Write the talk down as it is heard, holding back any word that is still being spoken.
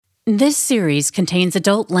This series contains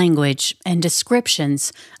adult language and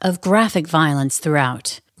descriptions of graphic violence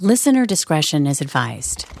throughout. Listener discretion is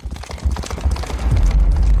advised.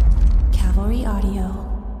 Cavalry Audio.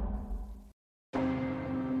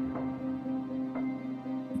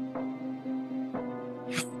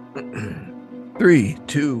 Three,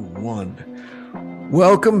 two, one.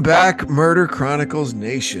 Welcome back, Murder Chronicles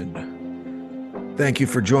Nation. Thank you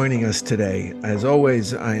for joining us today. As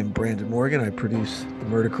always, I am Brandon Morgan. I produce the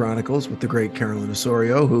Murder Chronicles with the great Carolyn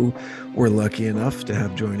Osorio, who we're lucky enough to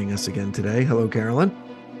have joining us again today. Hello, Carolyn.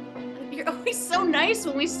 You're always so nice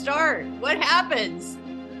when we start. What happens?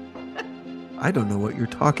 I don't know what you're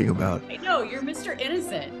talking about. I know, you're Mr.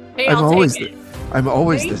 Innocent. Hey, I'm I'll always take it. I'm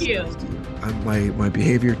always Thank this. you. My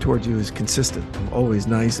behavior towards you is consistent. I'm always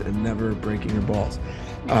nice and never breaking your balls.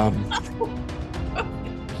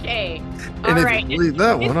 Okay. And All if right. you believe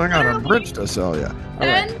that one, I got a literally bridge to sell you. All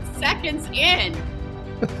 10 right. seconds in.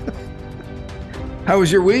 How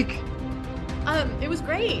was your week? It was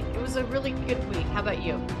great. It was a really good week. How about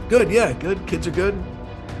you? Good, yeah, good. Kids are good.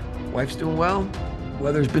 Wife's doing well.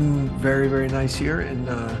 Weather's been very, very nice here in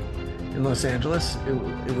Los Angeles.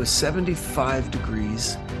 It was 75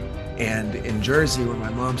 degrees, and in Jersey, where my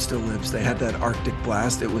mom still lives, they had that Arctic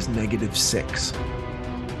blast. It was -6.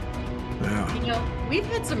 Wow. You know, we've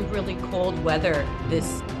had some really cold weather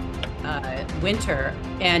this winter,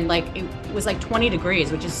 and like it was like 20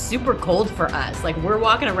 degrees, which is super cold for us. Like we're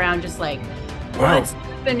walking around just like, Wow. what's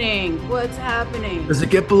happening? What's happening? Does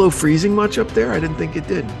it get below freezing much up there? I didn't think it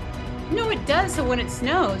did. No, it does. So when it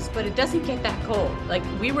snows, but it doesn't get that cold. Like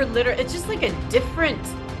we were literally, it's just like a different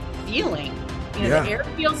feeling. You know, Yeah. the air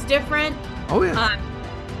feels different. Oh, yeah.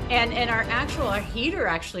 And our heater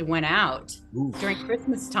actually went out Oof. during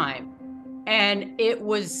Christmas time. And it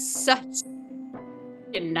was such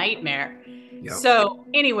a nightmare. Yep. So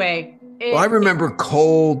anyway. Well, I remember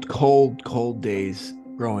cold days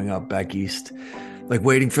growing up back east, like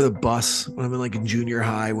waiting for the bus when I'm in junior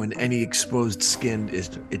high, when any exposed skin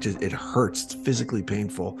it hurts. It's physically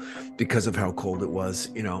painful because of how cold it was.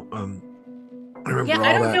 You know, I remember all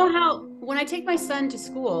I don't that. know how, when I take my son to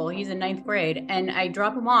school, he's in 9th grade, and I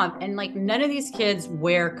drop him off, and like none of these kids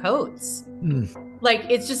wear coats. Like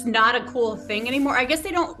it's just not a cool thing anymore. I guess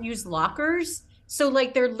they don't use lockers. So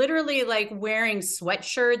like they're literally like wearing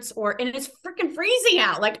sweatshirts and it's freaking freezing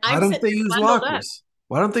out. Like Why don't they use lockers?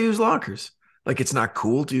 Why don't they use lockers? Like it's not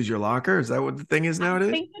cool to use your locker? Is that what the thing is nowadays?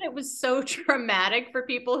 I think that it was so traumatic for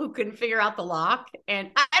people who couldn't figure out the lock.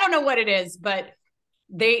 And I don't know what it is, but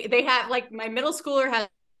they have, like, my middle schooler has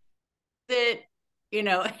it, you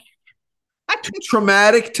know. Too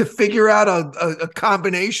traumatic to figure out a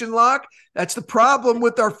combination lock? That's the problem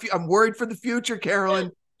with I'm worried for the future,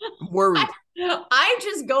 Carolyn. I'm worried. I'm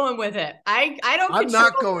just going with it. I don't. I'm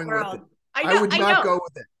not going with it. I would not go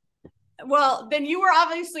with it. Well, then you were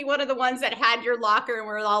obviously one of the ones that had your locker and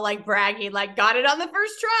we're all like bragging, like got it on the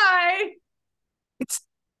first try.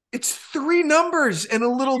 It's 3 numbers and a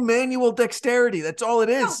little manual dexterity. That's all it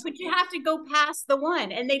is. No, but you have to go past the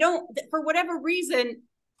one, and they don't, for whatever reason.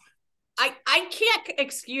 I can't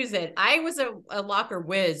excuse it. I was a locker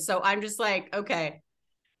whiz, so I'm just like, okay,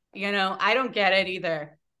 you know, I don't get it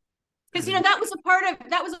either. Because, you know, that was a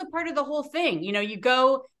part of the whole thing. You know, you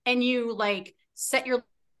go and you like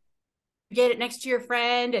get it next to your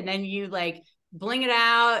friend, and then you like bling it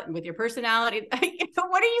out with your personality. What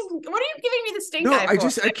are you giving me the stink eye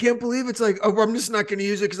for? I can't believe it's like, oh, I'm just not going to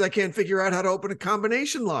use it because I can't figure out how to open a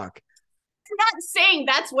combination lock. I'm not saying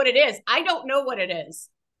that's what it is. I don't know what it is.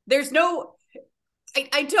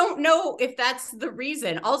 I don't know if that's the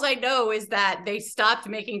reason. All I know is that they stopped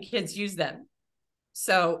making kids use them.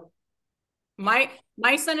 So my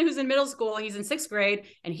son, who's in middle school, he's in 6th grade,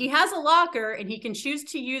 and he has a locker, and he can choose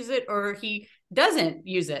to use it or he doesn't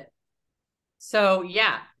use it. So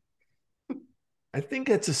yeah. I think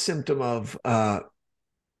that's a symptom of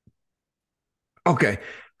okay.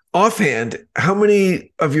 Offhand, how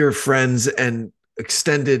many of your friends and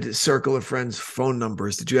extended circle of friends' phone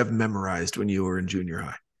numbers did you have memorized when you were in junior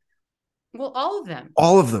high? Well, all of them.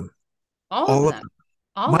 All of them. All of them.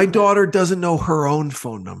 My daughter doesn't know her own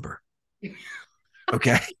phone number.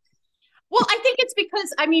 Okay. Well, I think it's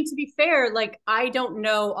because, I mean, to be fair, like I don't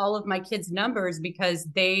know all of my kids' numbers because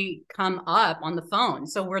they come up on the phone.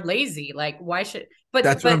 So we're lazy. Like, why should, but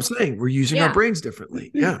that's what I'm saying. We're using our brains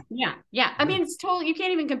differently. Yeah. Yeah. I mean, it's totally, you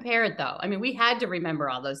can't even compare it though. I mean, we had to remember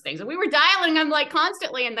all those things, and we were dialing them like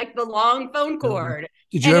constantly in like the long phone cord.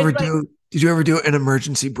 Did you ever do an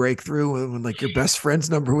emergency breakthrough when like your best friend's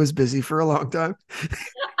number was busy for a long time?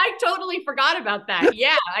 I totally forgot about that.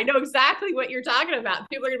 Yeah, I know exactly what you're talking about.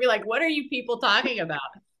 People are gonna be like, what are you people talking about?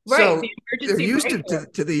 Right. So The there emergency used breakthrough.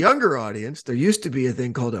 to the younger audience, there used to be a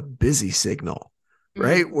thing called a busy signal,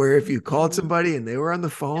 right? Mhm. Where if you called Mhm. somebody and they were on the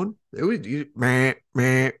phone, they would you meh,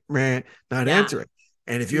 meh, meh, not Yeah. answering.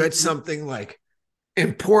 And if you had Mhm. something like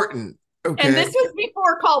important, And okay, this was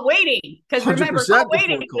before call waiting. Because remember, call 100%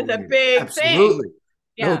 waiting before was call a waiting. big thing. Absolutely.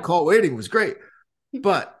 No, Yeah. call waiting was great.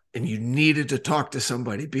 And you needed to talk to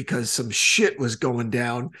somebody because some shit was going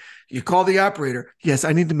down. You call the operator. Yes,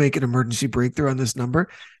 I need to make an emergency breakthrough on this number.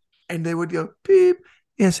 And they would go, beep.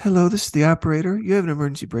 Yes, hello, this is the operator. You have an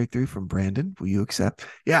emergency breakthrough from Brandon. Will you accept?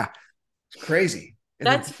 Yeah, it's crazy. And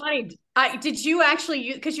then, That's funny. Did you actually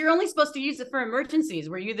use, because you're only supposed to use it for emergencies?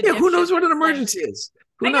 Were you the yeah, who dipshit knows what an that's like, emergency is?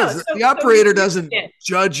 Who I know. knows? So The you operator used doesn't it.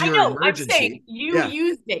 judge I your know. I'm saying emergency. you Yeah,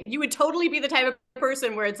 used it. You would totally be the type of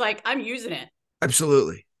person where it's like, I'm using it.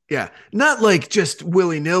 absolutely. Yeah. Not like just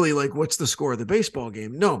willy nilly, like what's the score of the baseball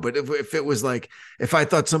game? No, but if it was like, if I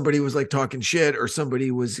thought somebody was like talking shit or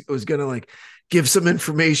somebody was going to like give some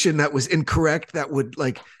information that was incorrect, that would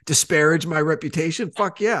like disparage my reputation,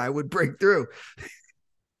 fuck yeah, I would break through.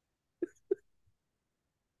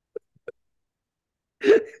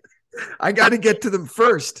 I got to get to them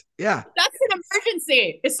first. Yeah. That's an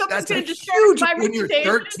emergency. If someone's That's a going to disparage huge, my when you're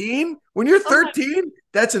reputation, 13, when you're oh my, 13,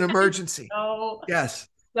 that's an emergency. so, Yes,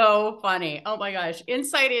 so funny. Oh my gosh.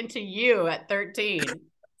 Insight into you at 13. Look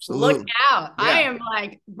absolutely. out. I Yeah. am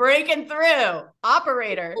like breaking through.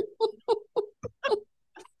 Operator.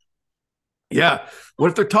 Yeah. What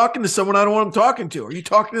if they're talking to someone I don't want them talking to? Are you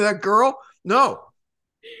talking to that girl? No.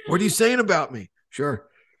 What are you saying about me? Sure.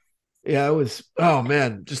 Yeah, it was, oh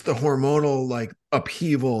man, just the hormonal like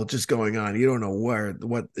upheaval just going on. You don't know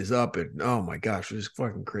what is up. And oh my gosh, it was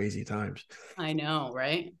fucking crazy times. I know,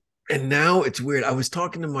 right? And now it's weird. I was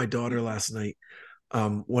talking to my daughter last night.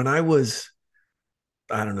 When I was,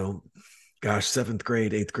 I don't know, gosh, seventh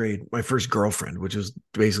grade, eighth grade, my first girlfriend, which was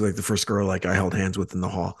basically like the first girl like I held hands with in the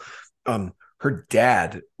hall. Her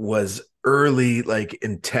dad was early like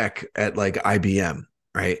in tech at like IBM,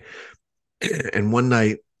 right? And one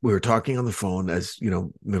night we were talking on the phone, as you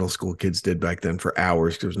know, middle school kids did back then, for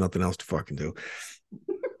hours. There was nothing else to fucking do.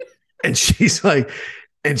 And she's like,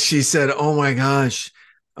 and she said, "Oh my gosh,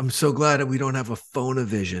 I'm so glad that we don't have a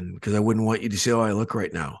phone-o-vision because I wouldn't want you to see how I look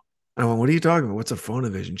right now." And I went, "What are you talking about? What's a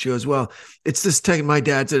phone-o-vision?" She goes, "Well, it's this tech. My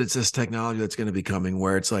dad said it's this technology that's going to be coming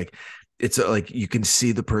where it's like you can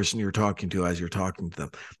see the person you're talking to as you're talking to them."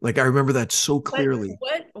 Like I remember that so But clearly.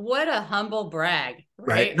 what a humble brag, Right?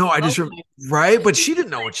 right? No, I Oh just my, right, but she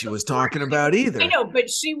didn't know what she was talking about I either. know, but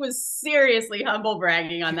she was seriously humble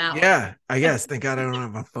bragging on that one. Yeah, I guess. Thank God I don't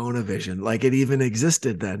have a phone-o-vision. Like it even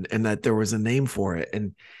existed then, and that there was a name for it,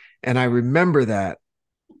 and I remember that.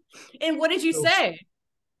 And what did you So, say?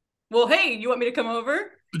 Well, hey, you want me to come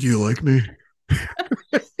over? do you like me?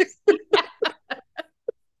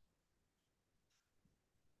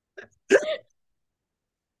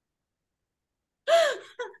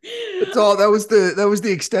 That's all. That was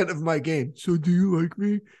the extent of my game. So, do you like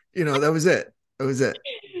me? You know, that was it. That was it.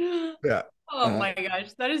 Yeah. Oh my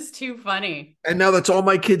gosh, that is too funny. And now that's all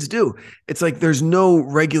my kids do. It's like there's no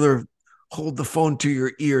regular hold the phone to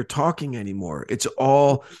your ear talking anymore. It's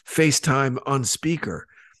all FaceTime on speaker.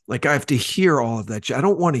 Like I have to hear all of that. I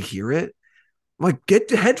don't want to hear it. I'm like, get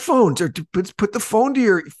the headphones or put the phone to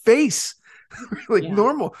your face. Like Yeah.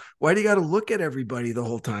 normal. Why do you got to look at everybody the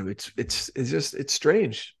whole time? It's just it's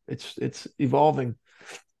strange. It's evolving.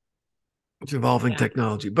 It's evolving Yeah.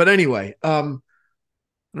 technology. But anyway, I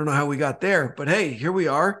don't know how we got there, but hey, here we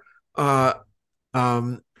are. Uh,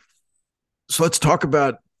 um, so let's talk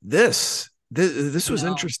about this. This I was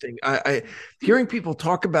know. interesting. I hearing people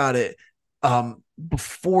talk about it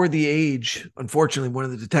before the age. Unfortunately, one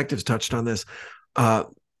of the detectives touched on this. Uh,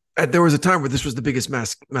 there was a time where this was the biggest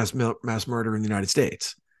mass murder in the United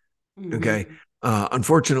States. Okay. Mhm.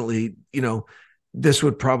 Unfortunately, you know, this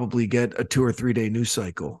would probably get a 2 or 3 day news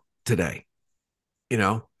cycle today. You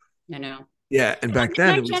know, I know. yeah. And back And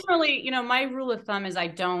then I it was generally, my rule of thumb is I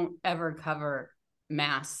don't ever cover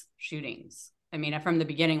mass shootings. I mean, from the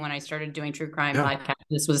beginning when I started doing true crime yeah,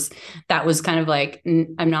 podcast, that was kind of like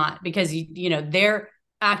I'm not, because they're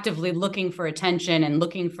actively looking for attention and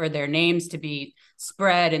looking for their names to be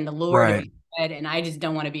spread and the lore to right. be spread, and I just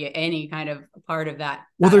don't want to be any kind of part of that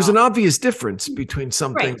Well, at there's all. an obvious difference between Right.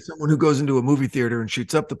 someone who goes into a movie theater and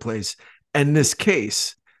shoots up the place, and this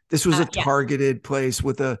case. This was a Yeah. targeted place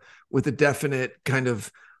with a definite kind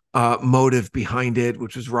of motive behind it,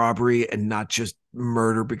 which was robbery and not just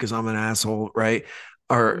murder because I'm an asshole, right?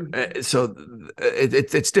 Or Mhm. so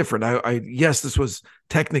it's different. Yes, this was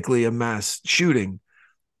technically a mass shooting,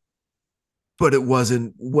 but it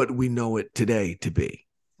wasn't what we know it today to be.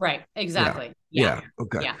 Right. Yeah. Exactly. Yeah. Yeah.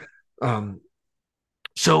 Okay. Yeah. Um,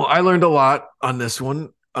 so I learned a lot on this one,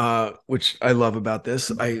 which I love about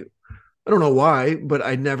this. I don't know why, but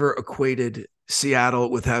I never equated Seattle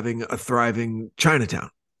with having a thriving Chinatown.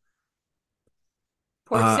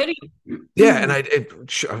 Port Uh, City. yeah, and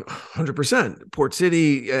 100% Port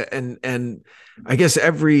City, and I guess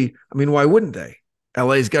every. I mean, why wouldn't they?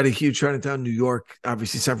 LA's got a huge Chinatown. New York,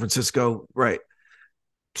 obviously, San Francisco, right?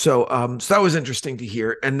 So that was interesting to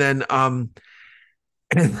hear. And then, and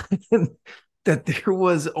that there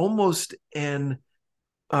was almost an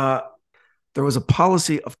uh, there was a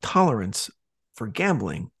policy of tolerance for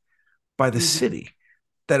gambling by the Mhm. city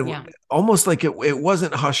that Yeah. almost like it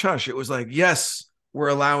wasn't hush hush. It was like, yes, we're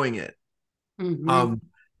allowing it. Mhm. Um,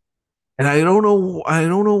 and I don't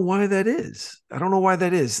know why that is. I don't know why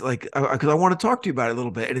that is. Like, because I want to talk to you about it a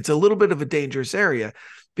little bit, and it's a little bit of a dangerous area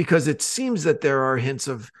because it seems that there are hints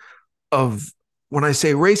of when I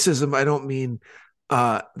say racism, I don't mean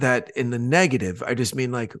that in the negative. I just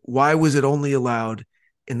mean like, why was it only allowed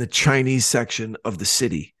in the Chinese section of the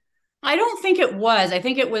city? I don't think it was. I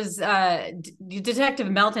think it was Detective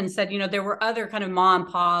Melton said, there were other kind of mom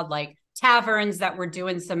and pop like taverns that were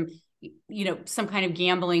doing some, some kind of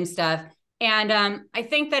gambling stuff. And I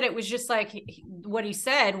think that it was just like what he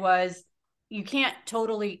said was you can't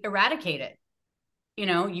totally eradicate it. You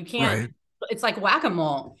can't, Right. it's like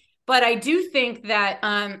whack-a-mole. But I do think that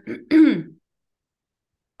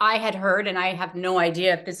I had heard, and I have no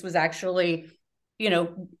idea if this was actually,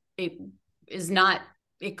 it is not,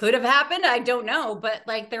 it could have happened. I don't know. But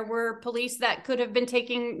like there were police that could have been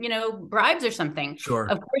taking, bribes or something. Sure.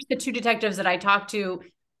 Of course, the two detectives that I talked to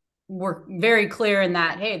were very clear in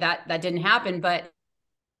that, hey, that didn't happen. But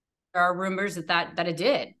there are rumors that it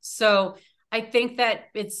did. So I think that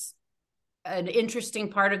it's an interesting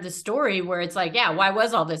part of the story where it's like, yeah, why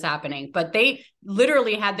was all this happening? But they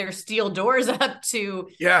literally had their steel doors up to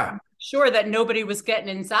Yeah. sure that nobody was getting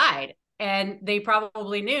inside. And they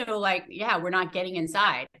probably knew, like, yeah, we're not getting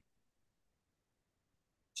inside.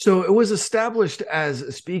 So it was established as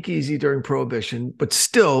a speakeasy during Prohibition, but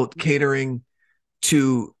still catering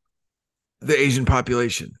to the Asian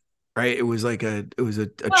population, right? It was a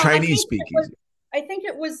Well, Chinese speakeasy. I think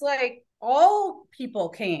it was like all people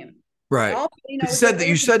came. Right. All, You it was said that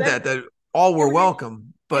you said that all it were was welcome,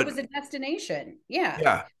 it but was a destination. Yeah.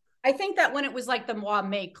 yeah, I think that when it was like the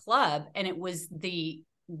May Club and it was the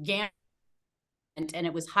Gant and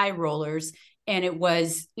it was high rollers and it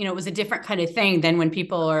was, it was a different kind of thing than when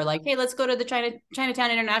people are like, hey, let's go to the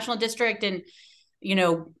Chinatown International District and, you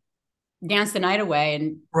know, dance the night away.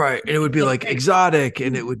 And right. And it would be like exotic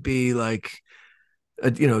and it would be like,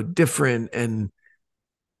 different and,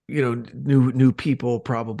 new people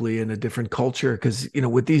probably in a different culture. Cause,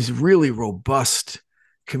 with these really robust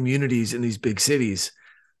communities in these big cities,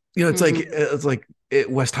 it's like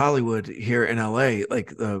West Hollywood here in LA,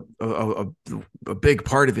 like a big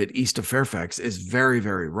part of it east of Fairfax is very,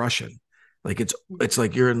 very Russian. Like it's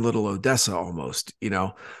like you're in Little Odessa almost.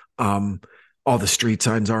 Um, all the street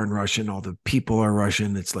signs are in Russian, all the people are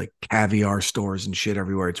Russian. It's like caviar stores and shit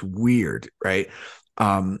everywhere. It's weird, right?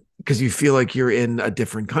 Because you feel like you're in a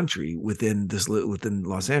different country within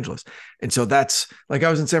Los Angeles. And so that's like I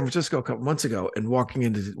was in San Francisco a couple months ago and walking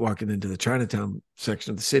into the Chinatown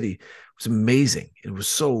section of the city was amazing. It was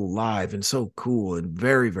so live and so cool and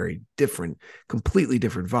very, very different, completely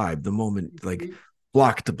different vibe. The moment like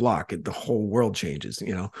block to block, the whole world changes.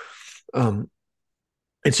 Um,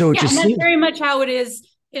 and so it yeah, and just that's seems very much how it is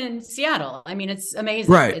in Seattle. I mean, it's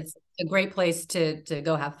amazing. right. It's a great place to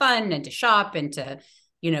go have fun and to shop and to,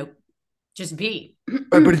 you know, just be.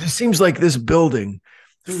 Right, but it just seems like this building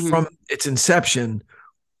Mhm. from its inception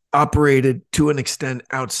operated to an extent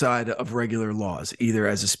outside of regular laws, either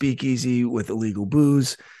as a speakeasy with illegal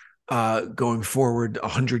booze, going forward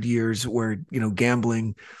 100 years where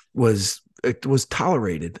gambling was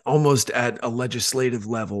tolerated almost at a legislative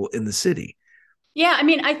level in the city. Yeah, I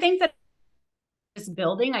mean, I think that this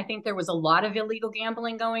building, I think there was a lot of illegal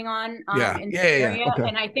gambling going on Yeah, in yeah, the yeah, yeah. area. Okay,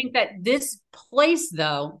 And I think that this place,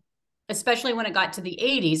 though, especially when it got to the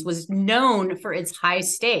 80s, was known for its high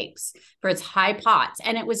stakes, for its high pots.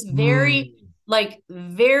 And it was very, Mm. like,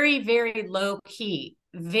 very, very low key,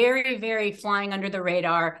 very, very flying under the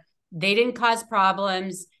radar. They didn't cause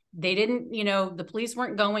problems. They didn't, the police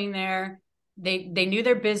weren't going there. They knew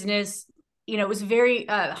their business. It was very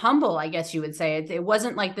humble, I guess you would say. It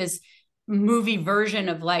wasn't like this movie version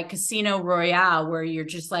of like Casino Royale where you're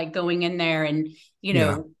just like going in there and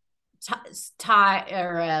Yeah. tie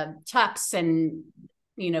or tux and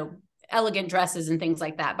elegant dresses and things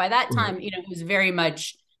like that. By that Right. time, it was very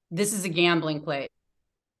much this is a gambling place.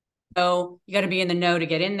 know, you got to be in the know to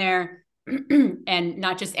get in there. And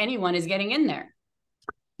not just anyone is getting in there.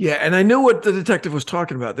 Yeah, and I knew what the detective was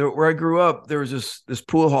talking about. Where I grew up, there was this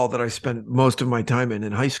pool hall that I spent most of my time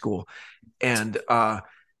in high school, and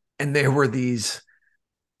there were these,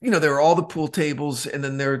 there were all the pool tables, and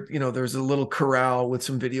then there's a little corral with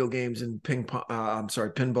some video games and ping pong.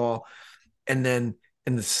 Pinball, and then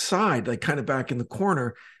in the side, like kind of back in the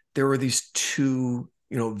corner, there were these two,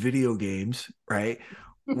 video games, right?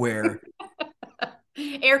 Where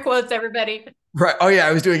Air quotes, everybody. right. Oh yeah,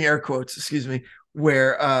 I was doing air quotes. Excuse me.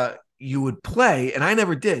 Where you would play, and I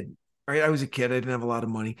never did. Right, I was a kid. I didn't have a lot of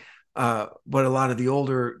money, but a lot of the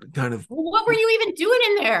older kind of. What were you even doing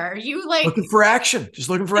in there? Are you like looking for action? Just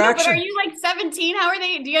looking for action. But are you like 17? How are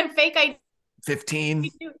they? Do you have fake ID? 15.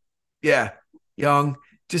 Yeah, young.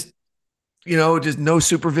 Just just no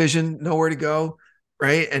supervision, nowhere to go.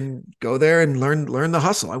 Right, and go there and learn the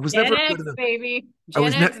hustle. I was Gen never X, good enough. baby. I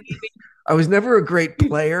was never a great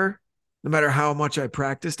player. No matter how much I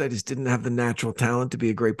practiced, I just didn't have the natural talent to be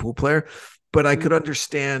a great pool player. But I could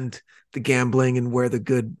understand the gambling and where the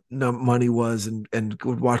good money was, and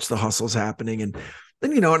would watch the hustles happening. And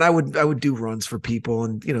then, and I would do runs for people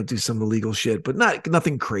and, do some illegal shit, but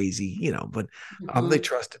nothing crazy, but they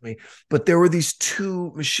trusted me. But there were these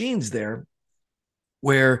two machines there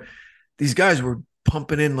where these guys were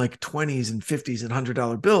pumping in like 20s and 50s and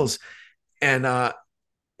 $100 bills. And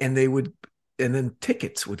they would, and then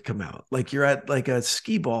tickets would come out. Like you're at like a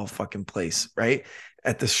skee ball fucking place, right?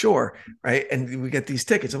 At the shore, right? And we get these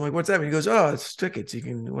tickets. I'm like, what's that? And he goes, oh, it's tickets. You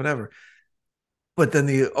can whatever. But then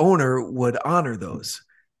the owner would honor those,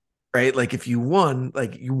 right? Like if you won,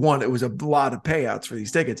 it was a lot of payouts for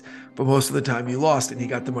these tickets, but most of the time you lost and he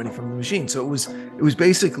got the money from the machine. So it was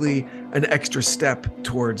basically an extra step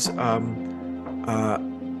towards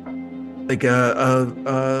like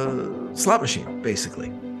a slot machine,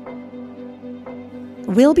 basically.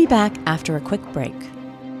 We'll be back after a quick break.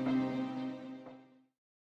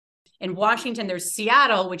 In Washington, there's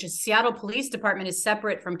Seattle, which is Seattle Police Department is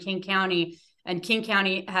separate from King County. And King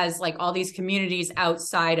County has like all these communities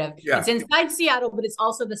outside of, it's inside Seattle, but it's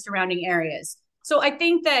also the surrounding areas. So I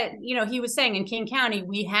think that, he was saying in King County,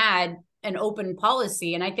 we had an open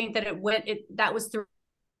policy. And I think that that was through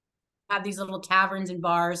have these little taverns and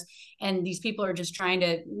bars, and these people are just trying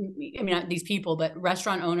to, not these people, but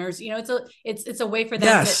restaurant owners, it's a way for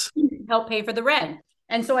them to help pay for the rent.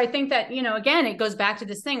 And so I think that, again, it goes back to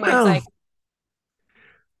this thing where it's like,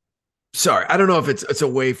 sorry, I don't know if it's a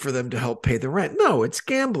way for them to help pay the rent. No, it's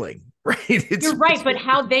gambling, right? You're right, but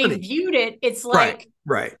how they viewed it, it's like,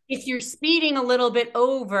 right. If you're speeding a little bit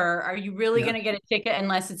over, are you really going to get a ticket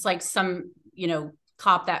unless it's like some,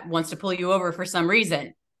 cop that wants to pull you over for some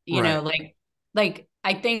reason? Like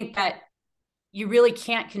I think that you really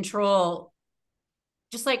can't control,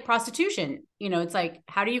 just like prostitution, it's like,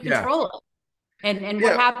 how do you control it? And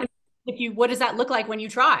what happens what does that look like when you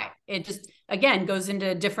try? It just, again, goes into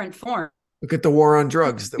a different form. Look at the war on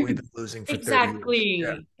drugs that we've been losing for 30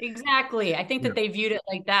 years. Exactly. I think that they viewed it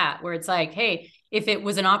like that, where it's like, hey, if it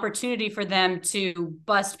was an opportunity for them to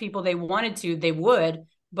bust people they wanted to, they would.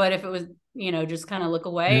 But if it was, just kind of look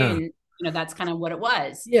away and, that's kind of what it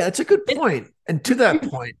was. Yeah, it's a good point. And to that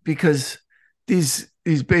point, because these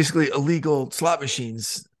basically illegal slot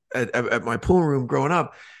machines at my pool room growing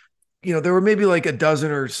up, there were maybe like a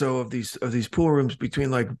dozen or so of these pool rooms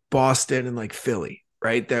between like Boston and like Philly,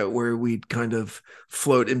 right? That where we'd kind of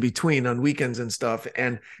float in between on weekends and stuff.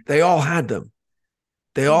 And they all had them.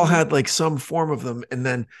 They all had like some form of them. And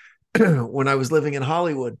then when I was living in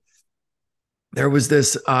Hollywood, there was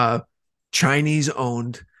this Chinese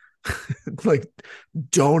owned like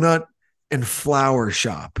donut and flower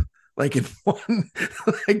shop, like in one,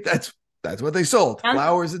 like that's what they sold.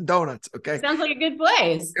 Flowers and donuts. Okay. Sounds like a good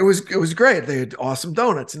place. It was great. They had awesome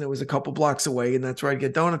donuts, and it was a couple blocks away, and that's where I'd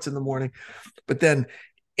get donuts in the morning. But then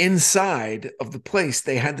inside of the place,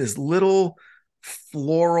 they had this little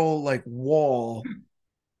floral like wall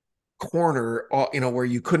corner, where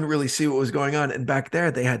you couldn't really see what was going on. And back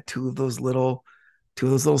there, they had two of those little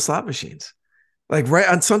slot machines, like right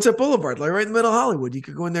on Sunset Boulevard, like right in the middle of Hollywood. You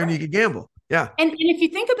could go in there and you could gamble. Yeah. And if you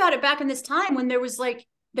think about it, back in this time when there was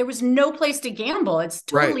no place to gamble, it's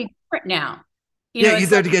totally different now. You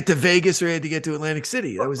had to get to Vegas or you had to get to Atlantic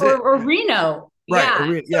City. That was it. Or Reno.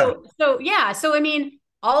 Right. So I mean,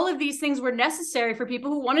 all of these things were necessary for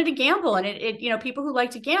people who wanted to gamble. And it people who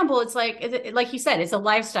like to gamble, it's like you said, it's a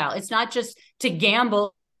lifestyle. It's not just to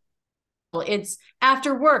gamble. It's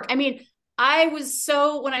after work. I mean,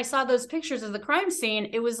 when I saw those pictures of the crime scene,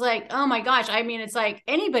 it was like, oh my gosh. I mean, it's like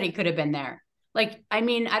anybody could have been there. Like, I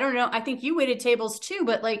mean, I don't know. I think you waited tables too,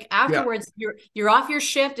 but like Yeah. afterwards, you're off your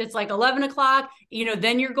shift. It's like 11 o'clock.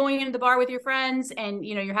 Then you're going into the bar with your friends, and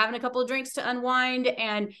you're having a couple of drinks to unwind,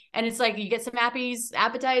 and it's like you get some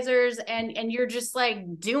appetizers, and you're just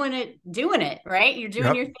like doing it, right? You're doing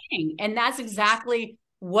Yep. your thing, and that's exactly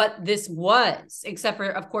what this was, except for,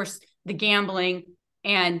 of course, the gambling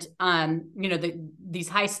and these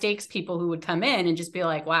high stakes people who would come in and just be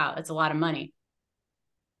like, wow, it's a lot of money.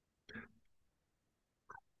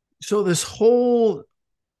 So this whole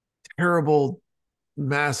terrible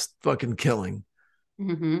mass fucking killing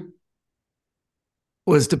Mm-hmm.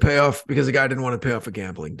 was to pay off because the guy didn't want to pay off a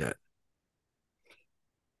gambling debt.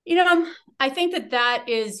 I think that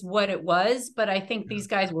is what it was, but I think these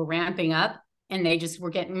guys were ramping up and they just were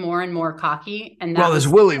getting more and more cocky. And Well, that there's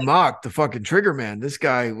was, Willie Mock, the fucking trigger man. This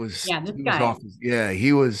guy was, yeah, this he was guy. off. Yeah,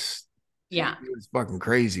 he was, Yeah. he was fucking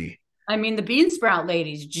crazy. I mean, the bean sprout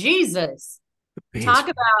ladies, Jesus. Beans. Talk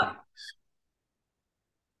about,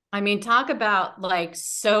 talk about like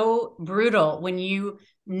so brutal when you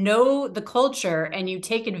know the culture and you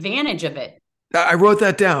take advantage of it. I wrote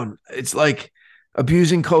that down. It's like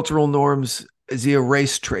abusing cultural norms. Is he a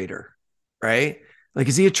race traitor? Right? Like,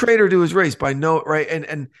 is he a traitor to his race by no right?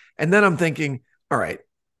 And then I'm thinking, all right,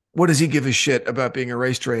 what does he give a shit about being a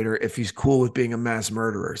race traitor if he's cool with being a mass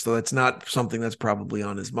murderer? So that's not something that's probably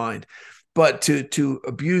on his mind. But to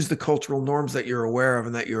abuse the cultural norms that you're aware of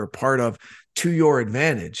and that you're a part of to your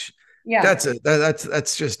advantage, Yeah.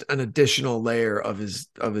 that's just an additional layer of his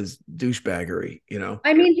douchebaggery, you know?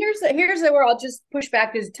 I mean, here's where I'll just push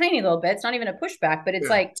back this tiny little bit. It's not even a pushback, but it's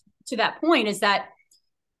Yeah. like to that point is that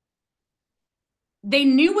they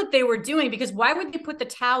knew what they were doing, because why would they put the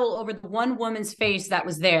towel over the one woman's face that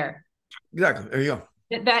was there? Exactly. There you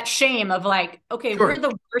go. That shame of like, okay, Sure. we're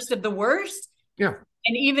the worst of the worst. Yeah.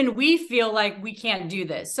 And even we feel like we can't do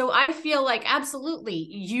this. So I feel like absolutely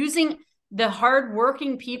using the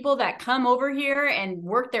hardworking people that come over here and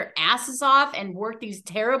work their asses off and work these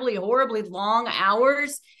terribly, horribly long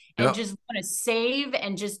hours and Yep. just want to save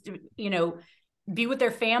and just, be with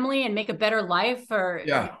their family and make a better life for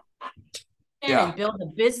Yeah. and build a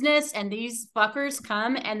business. And these fuckers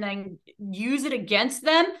come and then use it against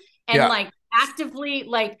them and Yeah. like actively,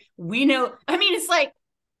 like, we know, it's like,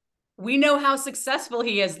 we know how successful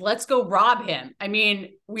he is. Let's go rob him. I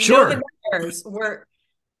mean, we Sure. know the numbers. We're,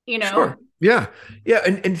 Sure. Yeah. Yeah.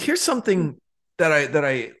 And here's something that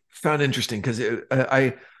I found interesting because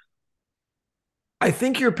I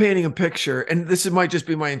think you're painting a picture, and might just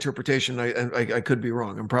be my interpretation. I could be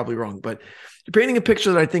wrong. I'm probably wrong, but you're painting a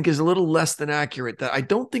picture that I think is a little less than accurate. That I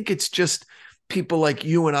don't think it's just people like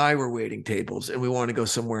you and I were waiting tables and we want to go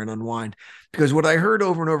somewhere and unwind. Because what I heard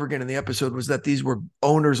over and over again in the episode was that these were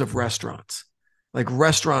owners of restaurants, like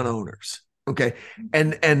restaurant owners. Okay.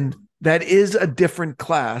 And that is a different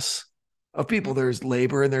class of people. There's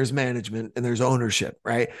labor and there's management and there's ownership,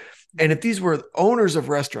 right? And if these were owners of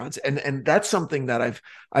restaurants, and that's something that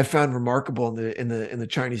I've found remarkable in the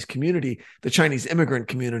Chinese community, the Chinese immigrant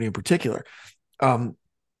community in particular,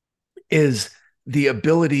 is the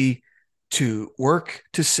ability to work,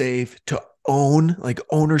 to save, to own. Like,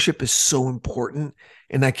 ownership is so important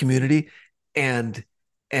in that community, and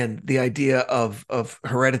the idea of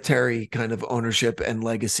hereditary kind of ownership and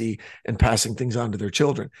legacy and passing things on to their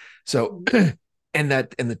children. So and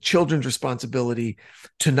the children's responsibility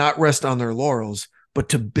to not rest on their laurels, but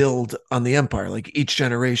to build on the empire. Like, each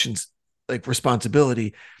generation's like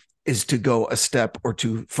responsibility is to go a step or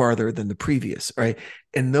two farther than the previous, right?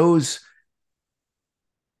 And those,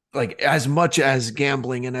 like, as much as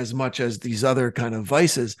gambling and as much as these other kind of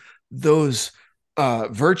vices, those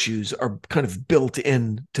virtues are kind of built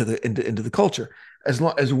into the culture, as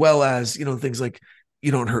well as things like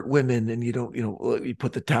you don't hurt women and you don't you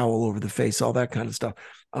put the towel over the face, all that kind of stuff.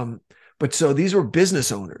 But so these were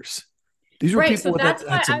business owners. These were people that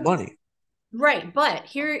had some money. Right. But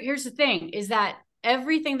here's the thing is that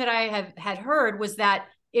everything that I had heard was that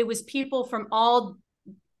it was people from all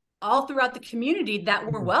throughout the community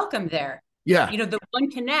that were welcome there. Yeah. The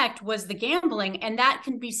one connect was the gambling, and that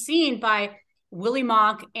can be seen by Willie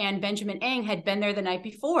Mock and Benjamin Eng had been there the night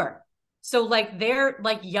before. So like they're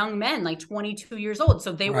like young men, like 22 years old.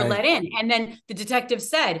 So they were let in. And then the detective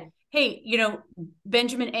said, hey,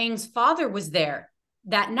 Benjamin Eng's father was there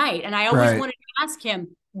that night. And I always wanted to ask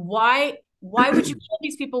him, why would you kill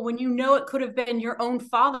these people when it could have been your own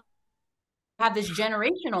father have this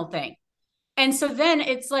generational thing? And so then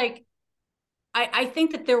it's like, I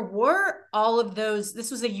think that there were all of those.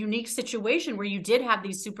 This was a unique situation where you did have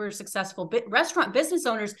these super successful restaurant business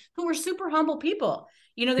owners who were super humble people.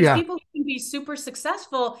 There's people who can be super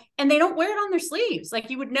successful and they don't wear it on their sleeves. Like,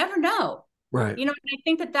 you would never know. Right. And I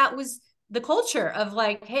think that was the culture of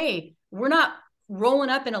like, hey, we're not rolling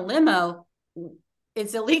up in a limo.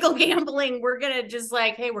 It's illegal gambling. We're going to just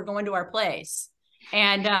like, hey, we're going to our place.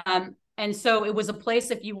 And so it was a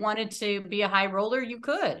place, if you wanted to be a high roller, you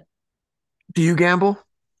could. Do you gamble?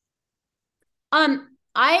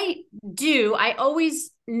 I do. I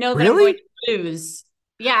always know that I'm going Really? to lose.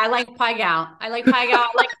 Yeah, I like pie gow. I like pie gow.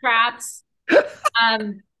 I like craps. Um,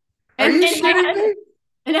 Are and you and my shitting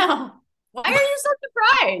me? no. Why are you so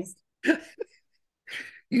surprised?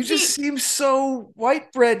 You just See, seem so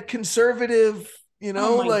white bread conservative,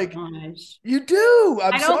 oh my like gosh. you do.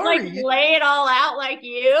 I'm I don't like sorry. lay it all out like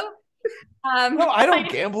you. No, I don't I,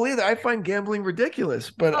 gamble either. I find gambling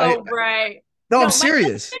ridiculous, but oh right. no, I'm No,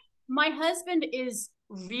 serious. my husband is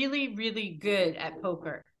really, really good at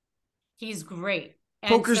poker. He's great. And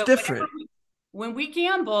Poker's so different. when we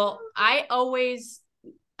gamble, I always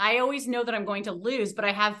know that I'm going to lose, but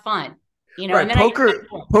I have fun, and Right. then I get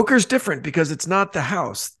Poker's different because it's not the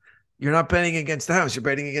house. You're not betting against the house. You're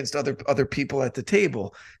betting against other people at the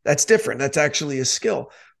table. That's different. That's actually a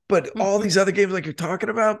skill. But all Mhm, these other games like you're talking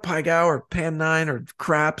about, Pai Gow or Pan Nine or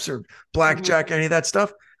craps or mhm, blackjack, any of that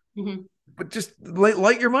stuff, mhm. but just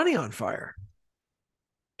light your money on fire.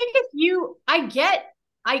 Think if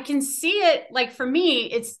I can see it. Like for me,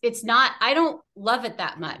 it's not, I don't love it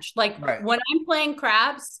that much. Like Right. when I'm playing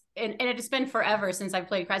craps, and it's been forever since I've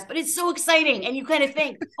played craps, but it's so exciting. And you kind of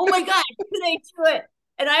think, oh my God, can I do it?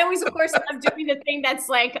 And I always, of course, love doing the thing that's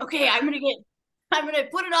like, okay, I'm gonna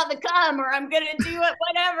put it on the cum, or I'm gonna do it,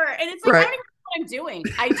 whatever. And it's like, I Right. don't even know what I'm doing.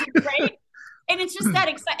 I just right. And it's just that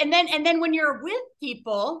exciting. And then when you're with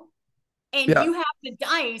people and Yeah. you have the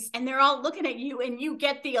dice and they're all looking at you and you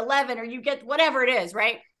get the 11 or you get whatever it is,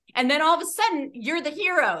 right? And then all of a sudden you're the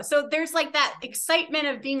hero. So there's like that excitement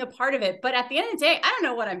of being a part of it. But at the end of the day, I don't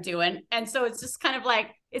know what I'm doing. And so it's just kind of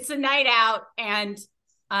like it's a night out. And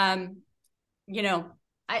um, you know,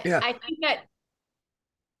 Yeah. I think that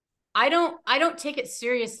I don't take it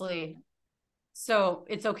seriously. So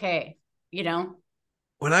it's okay, you know?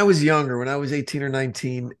 When I was younger, when I was 18 or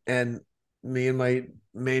 19, and me and my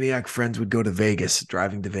maniac friends would go to Vegas,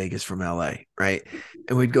 driving to Vegas from LA, right?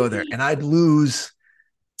 And we'd go there and I'd lose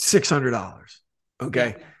 $600. Yeah.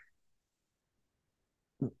 Okay.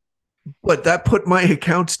 But that put my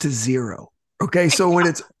accounts to zero. Okay. So when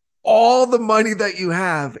it's all the money that you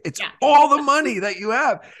have, it's Yeah. all the money that you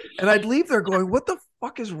have. And I'd leave there going, what the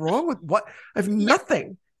fuck is wrong with what? I have Yeah.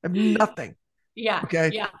 nothing. I have nothing. Yeah.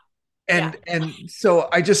 Okay. Yeah. Yeah. And so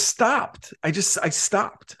I just stopped. I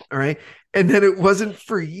stopped. All right. And then it wasn't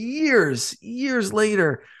for years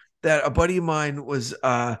later that a buddy of mine was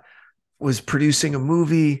producing a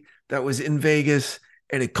movie that was in Vegas,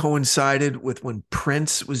 and it coincided with when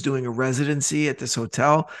Prince was doing a residency at this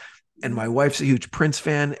hotel. And my wife's a huge Prince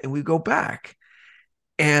fan, and we go back.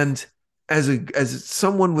 And as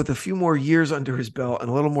someone with a few more years under his belt and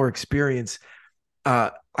a little more experience,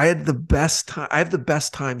 I had the best time. I have the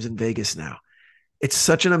best times in Vegas now. It's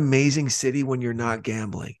such an amazing city when you're not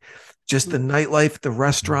gambling. Just the nightlife, the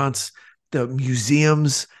restaurants, the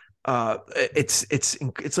museums.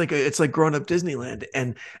 It's like growing up Disneyland.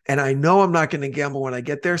 And I know I'm not going to gamble when I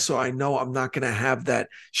get there, so I know I'm not going to have that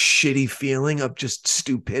shitty feeling of just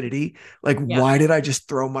stupidity. Like, Yeah. why did I just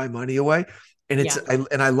throw my money away? And Yeah.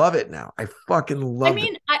 I love it now. I fucking love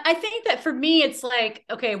it. I think that for me, it's like,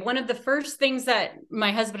 okay, one of the first things that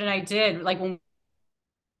my husband and I did, like when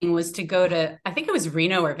was to go to, I think it was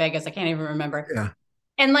Reno or Vegas. I can't even remember. Yeah.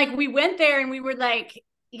 And like, we went there and we were like,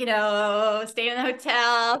 staying in the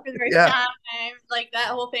hotel for the first Yeah. time, like that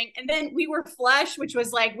whole thing. And then we were flush, which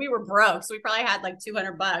was like, we were broke. So we probably had like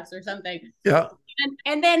 $200 or something. Yeah.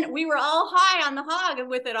 And then we were all high on the hog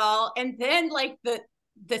with it all. And then like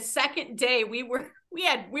the second day we were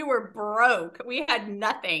broke. We had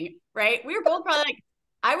nothing, right? We were both probably like,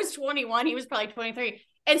 I was 21, he was probably 23.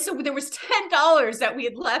 And so there was $10 that we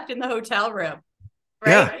had left in the hotel room,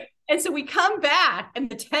 right? Yeah. And so we come back and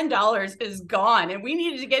the $10 is gone and we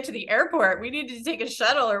needed to get to the airport. We needed to take a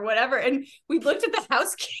shuttle or whatever. And we looked at the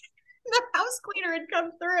housekeeper. The house cleaner had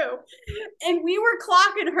come through and we were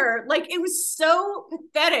clocking her. Like, it was so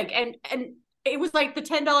pathetic. And it was like the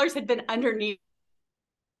 $10 had been underneath.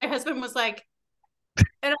 My husband was like,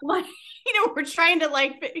 and I'm like, we're trying to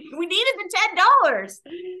like, we needed the $10.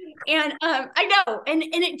 And I know. And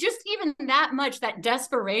it just even that much, that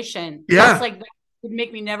desperation. Yeah. It's like, that would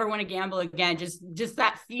make me never want to gamble again. Just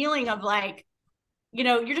that feeling of like,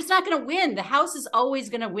 you're just not going to win. The house is always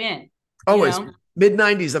going to win. Always.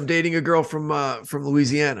 Mid-90s, I'm dating a girl from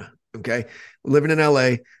Louisiana. Okay. Living in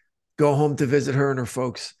LA, go home to visit her and her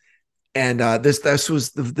folks. And this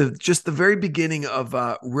was the just the very beginning of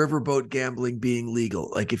riverboat gambling being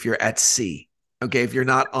legal. Like if you're at sea, okay, if you're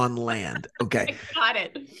not on land, okay, Got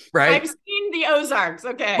it. right, I've seen the Ozarks.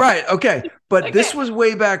 Okay. right, okay. But this Okay. was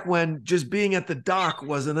way back when just being at the dock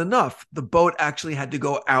wasn't enough. The boat actually had to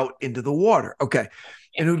go out into the water, okay,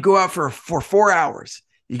 and it would go out for 4 hours.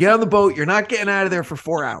 You get on the boat, you're not getting out of there for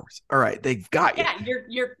 4 hours. All right, they've got you.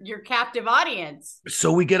 Yeah, your captive audience.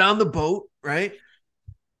 So we get on the boat, right?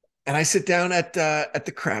 And I sit down at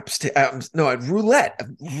the craps no, at roulette.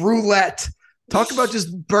 Talk about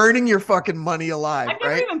just burning your fucking money alive. I've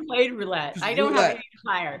never right? even played roulette. Just I don't roulette. have any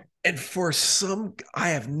desire. And I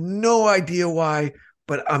have no idea why,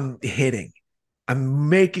 but I'm hitting. I'm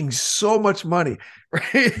making so much money,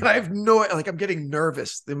 right? And I have I'm getting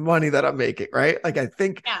nervous, the money that I'm making, right? Like I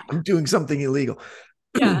think I'm doing something illegal.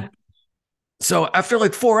 Yeah. So after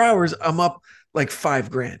like 4 hours, I'm up like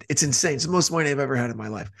 $5,000. It's insane. It's the most money I've ever had in my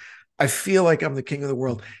life. I feel like I'm the king of the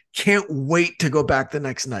world. Can't wait to go back the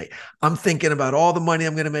next night. I'm thinking about all the money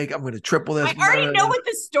I'm going to make. I'm going to triple this. I already know what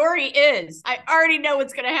the story is. I already know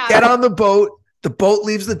what's going to happen. Get on the boat. The boat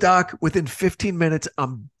leaves the dock. Within 15 minutes,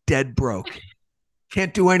 I'm dead broke.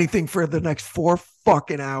 Can't do anything for the next 4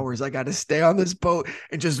 fucking hours. I got to stay on this boat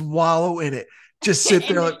and just wallow in it. Just sit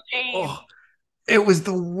there like, oh, it was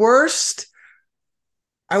the worst.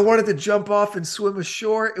 I wanted to jump off and swim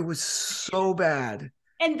ashore. It was so bad.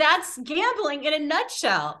 And that's gambling in a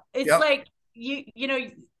nutshell. It's like you know,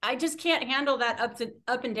 I just can't handle that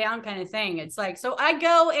up and down kind of thing. It's like, so I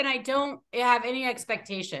go and I don't have any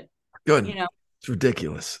expectation. Good. You know, it's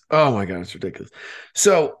ridiculous. Oh my God, it's ridiculous.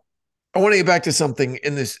 So I want to get back to something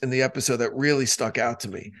in the episode that really stuck out to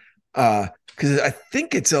me. Because I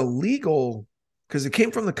think it's illegal because it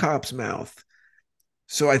came from the cop's mouth.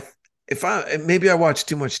 So maybe I watched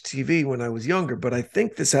too much TV when I was younger, but I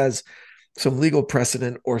think this has some legal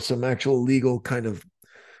precedent or some actual legal kind of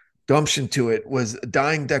gumption to it. Was a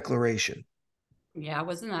dying declaration. Yeah,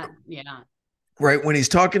 wasn't that? Yeah. Right. When he's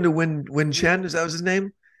talking to Win Chen, is that was his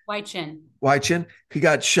name? Wai Chin. He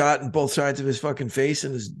got shot in both sides of his fucking face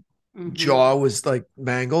and his jaw was like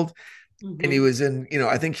mangled. And he was in,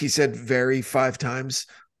 I think he said 5 times,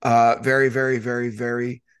 very, very, very,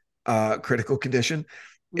 very critical condition.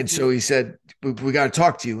 And so he said, we got to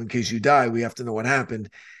talk to you in case you die. We have to know what happened.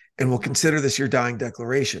 And we'll consider this your dying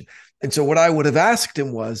declaration. And so what I would have asked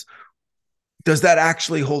him was, does that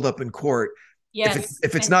actually hold up in court? Yes.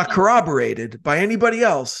 If it's not corroborated by anybody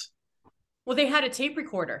else. Well, they had a tape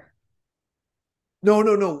recorder.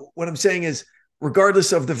 No. What I'm saying is,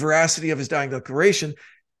 regardless of the veracity of his dying declaration,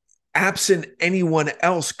 absent anyone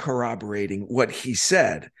else corroborating what he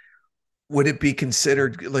said, would it be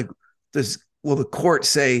considered like will the court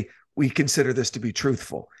say we consider this to be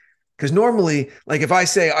truthful? Because normally, like if I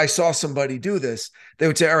say I saw somebody do this, they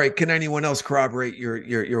would say, all right, can anyone else corroborate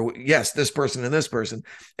your yes, this person and this person?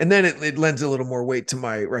 And then it lends a little more weight to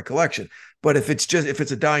my recollection. But if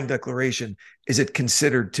it's a dying declaration, could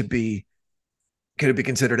it be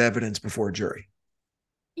considered evidence before a jury?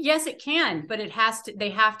 Yes, it can, but they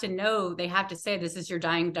have to say this is your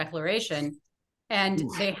dying declaration. And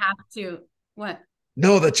they have to, what?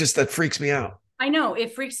 No, that freaks me out. I know,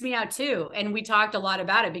 it freaks me out too. And we talked a lot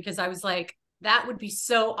about it because I was like, that would be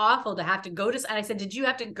so awful to have to go to, and I said, did you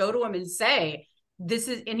have to go to him and say, this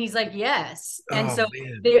is, and he's like, yes. And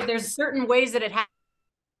there's certain ways that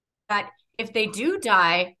that if they do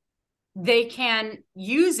die, they can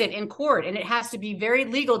use it in court, and it has to be very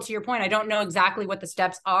legal. To your point, I don't know exactly what the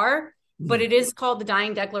steps are, but it is called the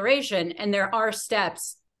dying declaration. And there are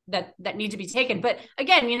steps that need to be taken. But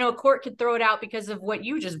again, a court could throw it out because of what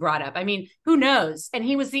you just brought up. I mean, who knows? And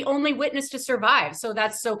he was the only witness to survive. So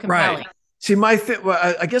that's so compelling. Right. See,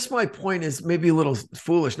 I guess my point is maybe a little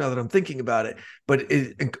foolish now that I'm thinking about it, but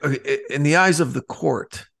in the eyes of the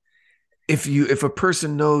court, if a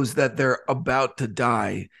person knows that they're about to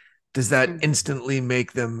die, does that instantly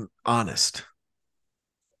make them honest?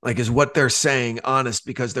 Like, is what they're saying honest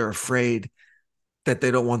because they're afraid that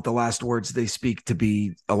they don't want the last words they speak to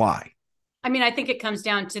be a lie? I mean, I think it comes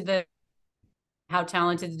down to how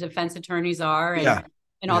talented the defense attorneys are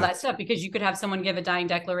and all that stuff, because you could have someone give a dying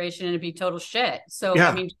declaration and it'd be total shit. So,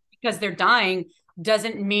 I mean, because they're dying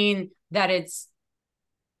doesn't mean that it's,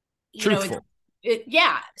 truthful.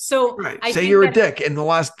 So right. Say you're a dick, and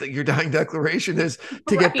your dying declaration is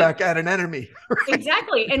to get back at an enemy. Right.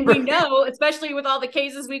 Exactly. And we know, especially with all the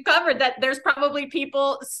cases we've covered, that there's probably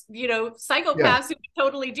people, psychopaths who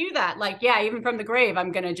totally do that. Like, even from the grave,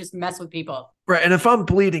 I'm going to just mess with people. Right. And if I'm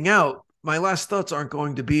bleeding out, my last thoughts aren't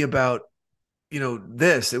going to be about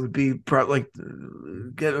this, it would be like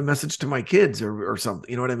get a message to my kids or something.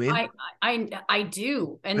 You know what I mean? I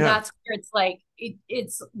do, and Yeah. that's where it's like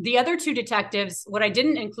it's the other two detectives. What I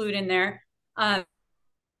didn't include in there, so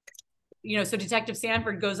Detective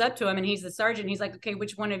Sanford goes up to him and he's the sergeant. He's like, okay,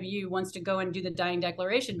 which one of you wants to go and do the dying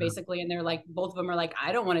declaration, basically? And they're like, both of them are like,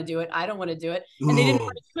 I don't want to do it. I don't want to do it. And they didn't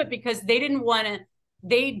want to do it because they didn't want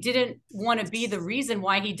to be the reason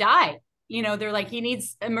why he died. They're like, he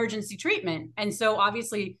needs emergency treatment. And so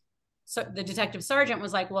obviously, so the detective sergeant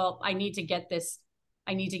was like, well, I need to get this.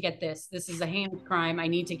 This is a heinous crime. I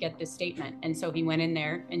need to get this statement. And so he went in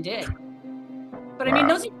there and did. But I mean,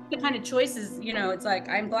 those are the kind of choices, it's like,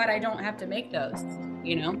 I'm glad I don't have to make those,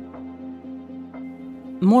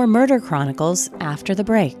 More Murder Chronicles after the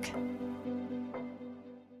break.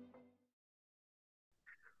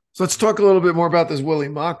 So let's talk a little bit more about this Willie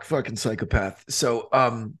Mock fucking psychopath. So,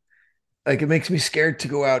 it makes me scared to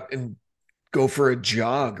go out and go for a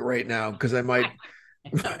jog right now because I might,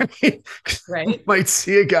 right? might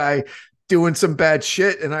see a guy doing some bad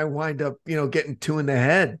shit and I wind up, getting two in the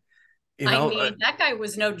head. That guy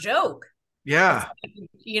was no joke. Yeah.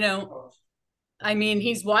 He's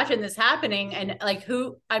watching this happening and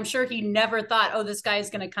I'm sure he never thought, oh, this guy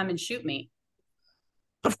is going to come and shoot me.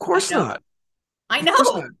 Of course not. I know.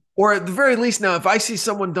 Or at the very least now, if I see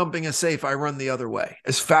someone dumping a safe, I run the other way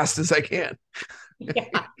as fast as I can. Yeah.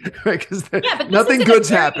 Right? Because nothing good's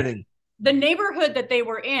happening. The neighborhood that they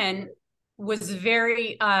were in was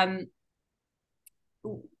very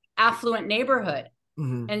affluent neighborhood.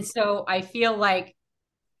 Mm-hmm. And so I feel like,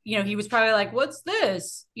 he was probably like, what's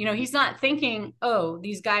this? He's not thinking, oh,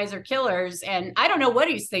 these guys are killers. And I don't know what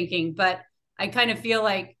he's thinking, but I kind of feel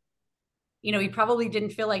like, he probably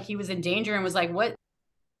didn't feel like he was in danger and was like, what?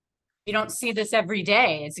 You don't see this every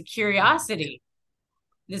day. It's a curiosity.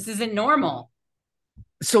 This isn't normal.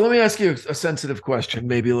 So let me ask you a sensitive question,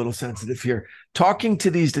 maybe a little sensitive here. Talking to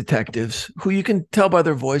these detectives, who you can tell by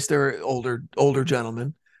their voice, they're older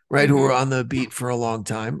gentlemen, right? Mm-hmm. Who were on the beat for a long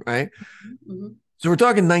time, right? Mm-hmm. So we're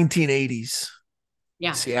talking 1980s,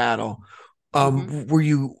 Seattle. Were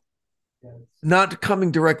you not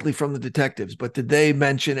coming directly from the detectives, but did they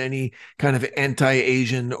mention any kind of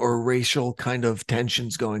anti-Asian or racial kind of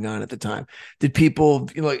tensions going on at the time? Did people,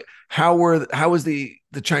 how was the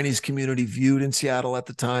Chinese community viewed in Seattle at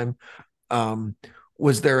the time?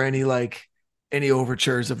 Was there any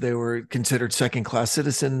overtures if they were considered second-class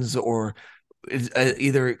citizens or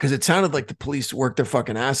either, because it sounded like the police worked their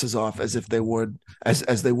fucking asses off as if they would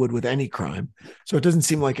as they would with any crime. So it doesn't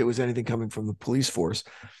seem like it was anything coming from the police force.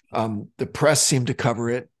 The press seemed to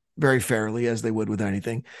cover it very fairly as they would with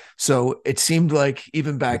anything. So it seemed like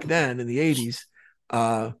even back then in the 80s,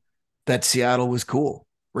 that Seattle was cool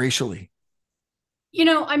racially.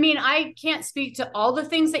 I can't speak to all the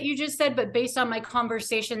things that you just said, but based on my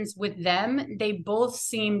conversations with them, they both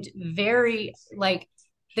seemed very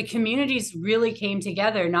the communities really came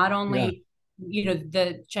together, not only,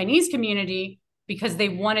 the Chinese community, because they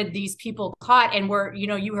wanted these people caught and were,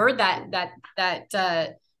 you heard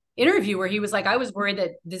that interview where he was like, I was worried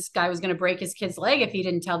that this guy was going to break his kid's leg if he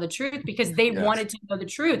didn't tell the truth because they wanted to know the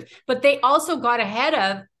truth. But they also got ahead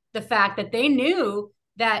of the fact that they knew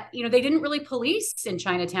that, they didn't really police in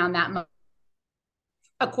Chinatown that much.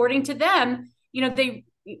 According to them,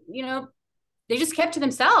 they just kept to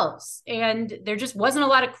themselves and there just wasn't a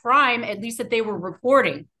lot of crime, at least that they were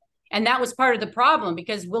reporting. And that was part of the problem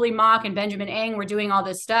because Willie Mock and Benjamin Eng were doing all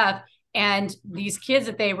this stuff. And these kids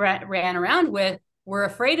that they ran around with were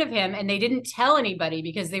afraid of him and they didn't tell anybody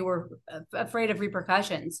because they were afraid of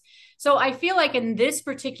repercussions. So I feel like in this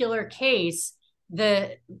particular case,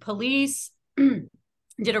 the police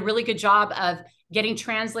did a really good job of getting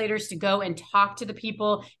translators to go and talk to the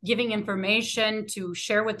people, giving information to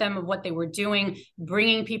share with them of what they were doing,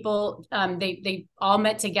 bringing people. They all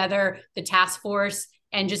met together, the task force,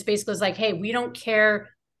 and just basically was like, hey, we don't care.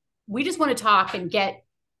 We just want to talk and get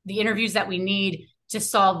the interviews that we need to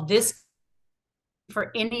solve this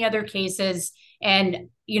for any other cases. And,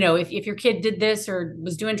 if your kid did this or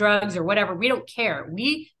was doing drugs or whatever, we don't care.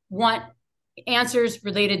 We want answers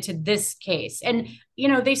related to this case. And,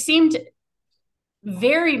 they seemed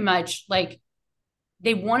very much like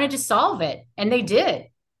they wanted to solve it, and they did.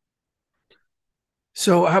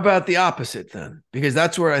 So how about the opposite then? Because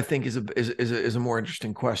that's where I think is a more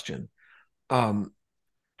interesting question. How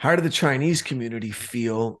did the Chinese community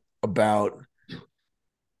feel about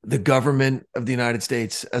the government of the United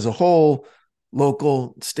States as a whole,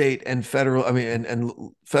 local, state, and federal? And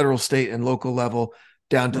federal, state, and local level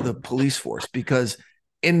down to the police force? Because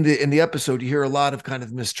in the episode, you hear a lot of kind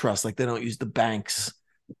of mistrust, like they don't use the banks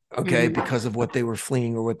okay, because of what they were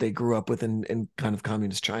fleeing or what they grew up with in kind of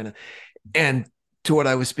communist China. And to what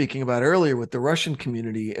I was speaking about earlier with the Russian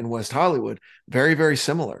community in West Hollywood, very, very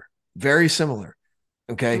similar, very similar.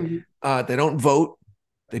 Okay. They don't vote.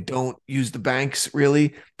 They don't use the banks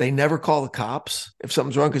really. They never call the cops if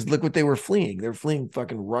something's wrong, because look what they were fleeing. They were fleeing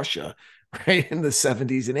fucking Russia, right, in the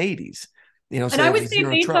 70s and 80s. You know, And so I would say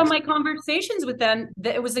based on my conversations with them,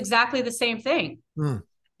 that it was exactly the same thing.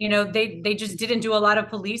 You know, they just didn't do a lot of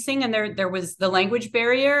policing, and there was the language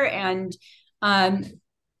barrier, and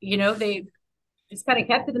you know, they just kind of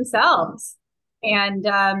kept to themselves. And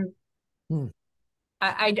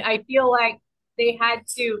I feel like they had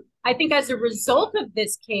to, I think as a result of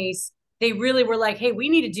this case, they really were like, hey, we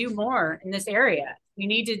need to do more in this area. We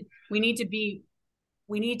need to be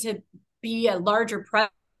a larger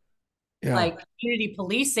presence, like community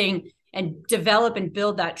policing, and develop and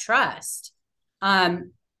build that trust,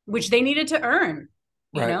 which they needed to earn,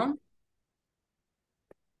 you know?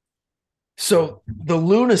 So the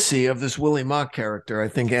lunacy of this Willie Mock character, I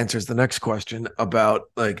think, answers the next question about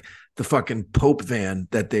like the fucking Pope van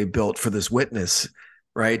that they built for this witness,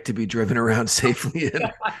 right? To be driven around safely in,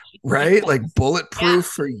 right? Like bulletproof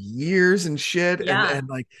for years and shit. And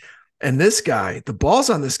like, and this guy, the balls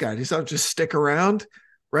on this guy, he's not just stick around,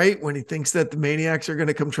 right? When he thinks that the maniacs are going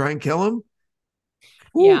to come try and kill him.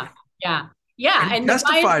 Woo. Yeah. And he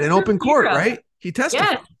testified in open court, right? He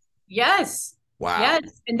testified. Yes. Wow.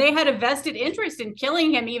 Yes. And they had a vested interest in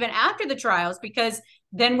killing him even after the trials, because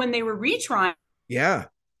then when they were retrying,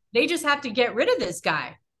 they just have to get rid of this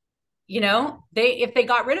guy. You know, if they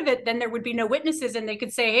got rid of it, then there would be no witnesses, and they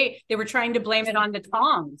could say, hey, they were trying to blame it on the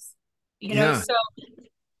Tongs. You know, so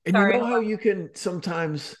and you know how you can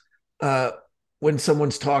sometimes when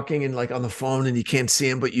someone's talking and like on the phone and you can't see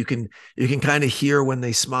them, but you can kind of hear when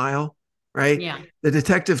they smile, right? Yeah. The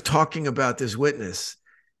detective talking about this witness.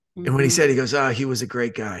 And when he said, he goes, he was a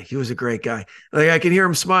great guy. He was a great guy. Like I can hear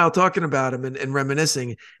him smile talking about him and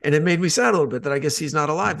reminiscing. And it made me sad a little bit that I guess he's not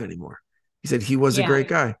alive anymore. He said he was a great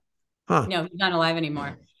guy. Huh. No, he's not alive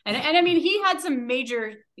anymore. And I mean, he had some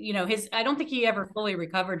major, you know, I don't think he ever fully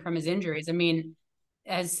recovered from his injuries. I mean,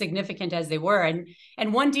 as significant as they were.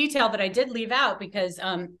 And one detail that I did leave out because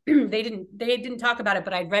they didn't talk about it,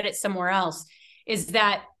 but I'd read it somewhere else, is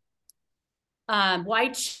that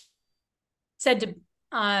White said to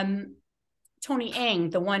Tony Ng,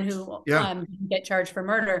 the one who didn't get charged for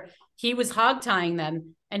murder, he was hog-tying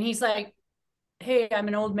them. And he's like, hey, I'm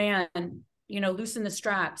an old man, you know, loosen the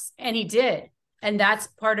straps. And he did. And that's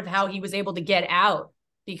part of how he was able to get out,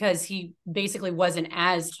 because he basically wasn't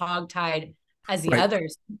as hog-tied as the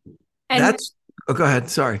others. And go ahead.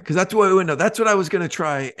 Sorry. Because that's what I was going to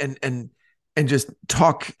try and just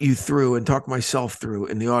talk you through and talk myself through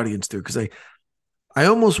and the audience through. Because I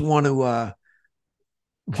almost want to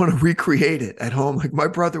recreate it at home. Like my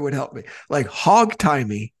brother would help me, like hog tie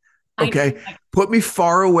me. Okay. Put me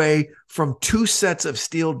far away from two sets of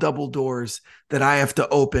steel double doors that I have to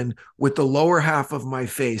open with the lower half of my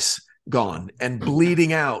face gone and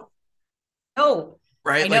bleeding out. Oh,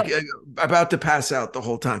 right. Like about to pass out the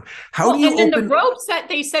whole time. How do you open the ropes that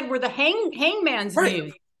they said were the hangman's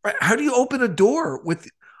news? Right. How do you open a door with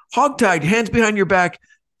hogtied, hands behind your back,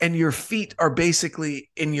 and your feet are basically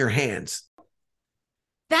in your hands?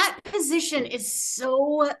 That position is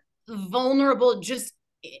so vulnerable, just,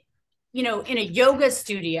 you know, in a yoga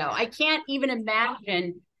studio. I can't even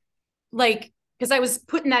imagine, like, because I was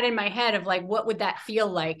putting that in my head of like, what would that feel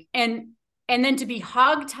like? And then to be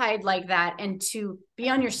hogtied like that, and to be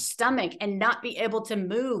on your stomach and not be able to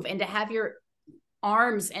move, and to have your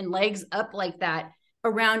arms and legs up like that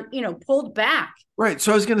around, you know, pulled back. Right.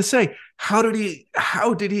 So I was going to say, how did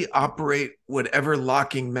he operate whatever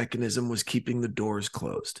locking mechanism was keeping the doors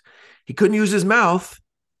closed? He couldn't use his mouth.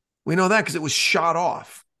 We know that because it was shot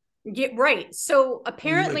off. Yeah, right. So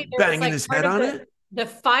apparently there was banging his head on it. The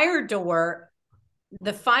fire door,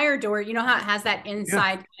 you know how it has that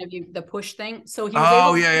inside kind of the push thing. So he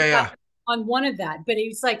was able to on one of that, but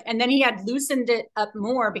he's like, and then he had loosened it up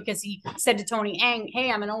more because he said to Tony Ng,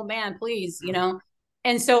 hey, I'm an old man, please, you know?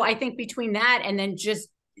 And so I think between that and then just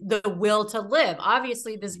the will to live,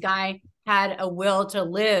 obviously this guy had a will to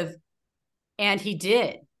live, and he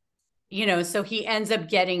did, you know, so he ends up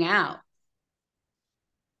getting out,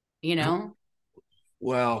 you know?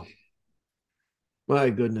 Well, my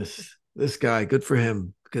goodness, this guy, good for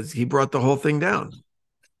him, because he brought the whole thing down,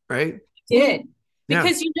 right? He did.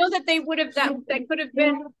 Because you know that they would have, that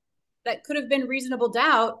could have been reasonable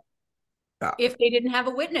doubt. If they didn't have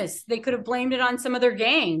a witness, they could have blamed it on some other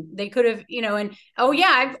gang. They could have, you know, and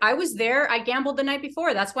I was there. I gambled the night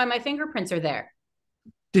before. That's why my fingerprints are there.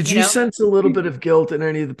 Did you you know? sense a little bit of guilt in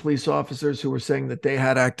any of the police officers who were saying that they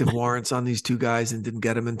had active warrants on these two guys and didn't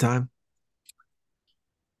get them in time?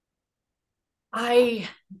 I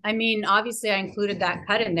I mean, obviously I included that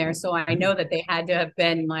cut in there, so I know that they had to have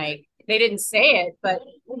been like they didn't say it, but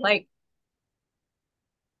like,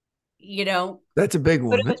 you know, That's a big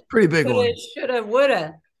one. coulda, That's a pretty big coulda, one. shoulda,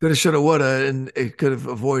 woulda. Coulda, shoulda, woulda, and it could have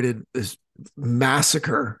avoided this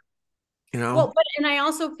massacre, you know? Well, but and I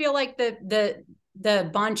also feel like the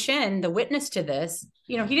Bon Chin, the witness to this,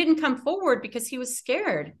 he didn't come forward because he was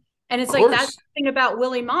scared. And it's Of like that's course. the thing about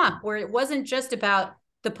Willie Mock, where it wasn't just about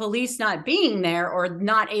the police not being there or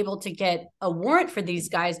not able to get a warrant for these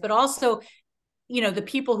guys, but also, the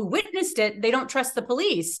people who witnessed it, they don't trust the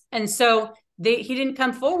police. And so he didn't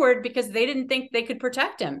come forward because they didn't think they could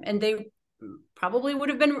protect him. And they probably would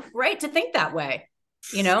have been right to think that way.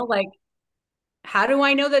 Like, how do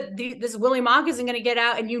I know that this Willie Mock isn't going to get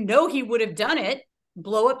out? And he would have done it,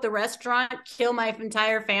 blow up the restaurant, kill my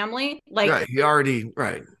entire family. Like, Right. He already,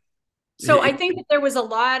 right. so I think that there was a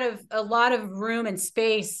lot of room and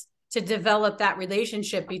space to develop that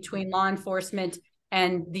relationship between law enforcement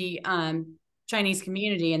and the Chinese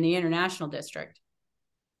community in the international district.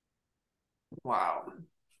 Wow.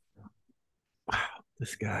 Wow.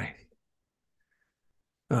 This guy.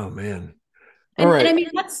 Oh, man. All And I right. mean,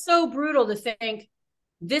 that's so brutal to think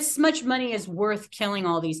this much money is worth killing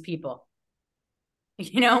all these people.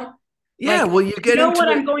 Yeah. Like, Well, you get what into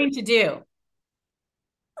I'm it. going to do.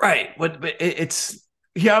 Right. But it's,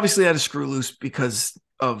 he obviously had a screw loose because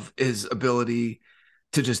of his ability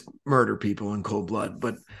to just murder people in cold blood.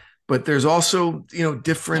 But there's also,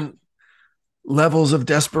 different levels of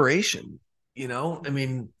desperation. I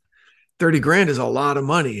mean, 30 grand is a lot of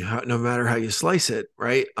money, no matter how you slice it.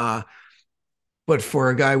 Right. But for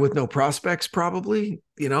a guy with no prospects, probably,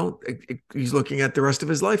 he's looking at the rest of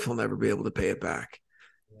his life. He'll never be able to pay it back.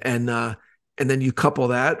 And then you couple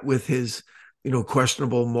that with his,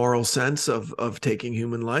 questionable moral sense of taking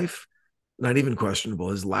human life, not even questionable,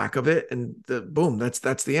 his lack of it. And boom,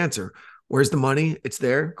 that's the answer. Where's the money? It's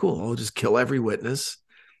there. Cool. I'll just kill every witness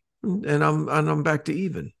and I'm back to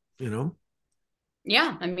even.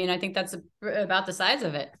 Yeah, I mean, I think that's about the size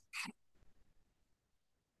of it.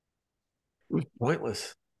 It was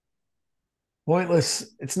pointless.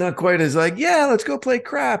 Pointless. It's not quite as like, yeah, let's go play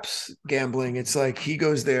craps gambling. It's like he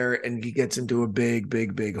goes there and he gets into a big,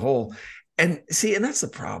 big, big hole. And see, and that's the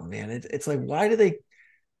problem, man. It's like, why do they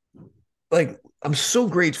like? I'm so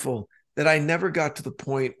grateful that I never got to the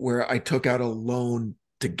point where I took out a loan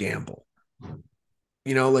to gamble.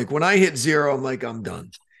 Like when I hit zero, I'm like, I'm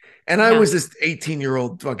done. And I Yeah. was this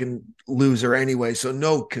 18-year-old fucking loser anyway. So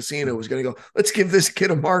no casino was going to go, let's give this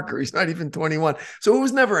kid a marker. He's not even 21. So it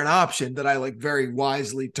was never an option that I like very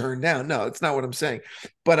wisely turned down. No, it's not what I'm saying.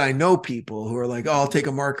 But I know people who are like, oh, I'll take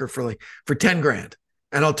a marker for 10 grand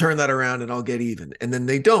and I'll turn that around and I'll get even. And then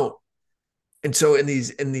they don't. And so in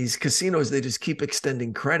these casinos, they just keep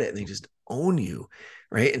extending credit and they just own you.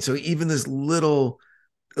 Right. And so even this little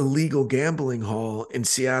illegal gambling hall in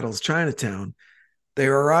Seattle's Chinatown, they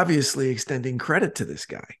are obviously extending credit to this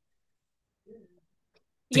guy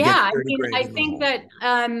to Yeah, get I 30 mean, grand I in the think hole.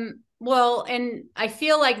 that well, and I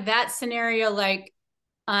feel like that scenario, like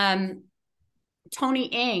um Tony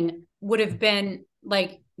Ng would have been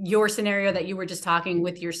like your scenario that you were just talking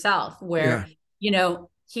with yourself, Yeah. where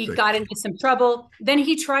he got into some trouble, then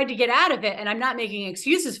he tried to get out of it, and I'm not making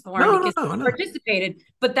excuses for him No, no, because no, he no. participated,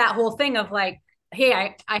 but that whole thing of like, hey,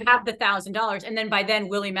 I have the $1,000, and then by then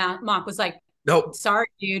Willie Mock was like, Nope. sorry,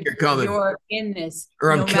 dude, You're coming. you're in this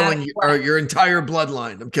Or I'm no matter killing you, or what. your entire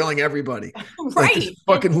bloodline. I'm killing everybody. Like this Right.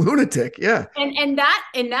 fucking lunatic. Yeah. And that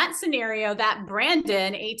in that scenario, that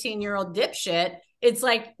Brandon, 18-year-old dipshit, it's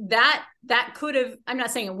like that could have, I'm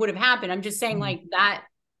not saying it would have happened. I'm just saying like that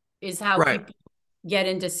is how Right. people get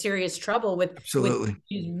into serious trouble with Absolutely.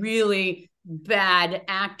 these really bad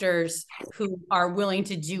actors who are willing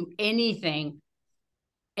to do anything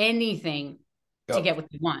to Yep. get what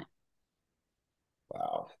they want.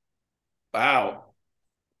 Wow. Wow.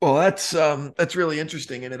 Well, that's really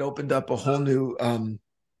interesting. And it opened up a whole new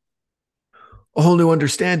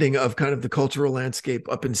understanding of kind of the cultural landscape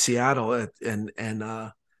up in Seattle and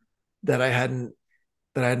that I hadn't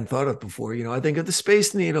thought of before. I think of the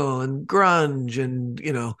Space Needle and grunge and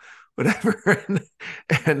whatever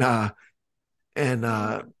and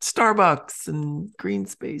Starbucks and green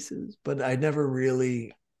spaces, but I never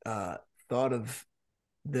really thought of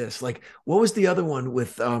this. Like, what was the other one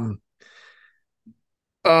with oh,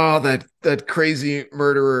 that crazy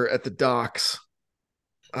murderer at the docks?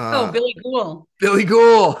 Oh, Uh Billy Gould. Billy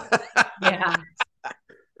Gould. Yeah.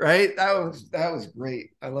 Right? That was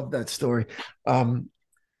great. I love that story.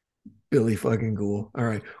 Billy fucking Ghoul. All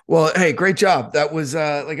right. Well, hey, great job. That was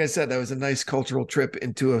like I said, that was a nice cultural trip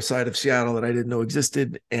into a side of Seattle that I didn't know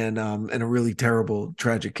existed, and a really terrible,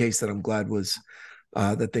 tragic case that I'm glad was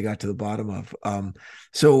that they got to the bottom of.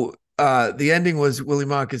 So the ending was Willie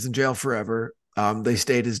Monk is in jail forever. They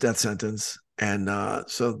stayed his death sentence, and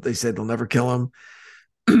so they said they'll never kill him.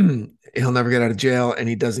 He'll never get out of jail, and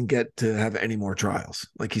he doesn't get to have any more trials.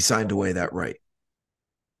 Like, he signed away that right.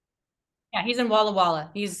 Yeah, he's in Walla Walla.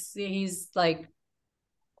 He's like,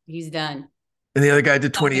 he's done. And the other guy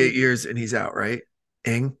did 28 years, and he's out, right?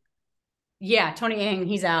 Eng? Yeah, Tony Eng,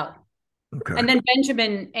 he's out. Okay. And then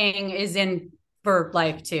Benjamin Eng is in for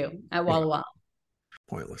life too at Walla Walla.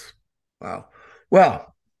 Pointless. Wow.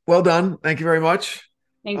 Well done. Thank you very much.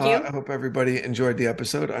 Thank you. I hope everybody enjoyed the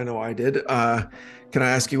episode. I know I did. Can I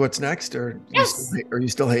ask you what's next, or yes, you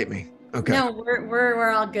still hate me? Okay. No, we're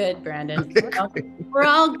all good, Brandon. We're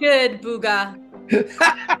all good, Booga.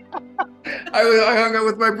 I hung out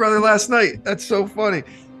with my brother last night. That's so funny.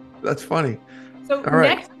 That's funny. So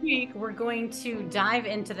next week we're going to dive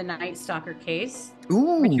into the Night Stalker case.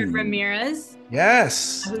 Ooh. Richard Ramirez.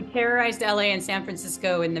 Yes. Who terrorized LA and San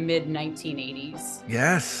Francisco in the mid 1980s.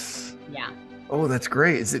 Yes. Yeah. Oh, that's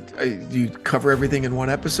great. Is it? Do you cover everything in one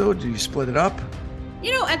episode? Do you split it up?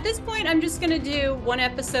 You know, at this point, I'm just going to do one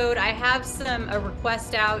episode. I have a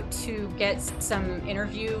request out to get some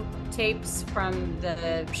interview tapes from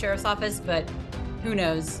the sheriff's office, but who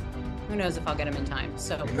knows? Who knows if I'll get them in time.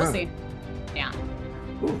 So we'll see. Yeah.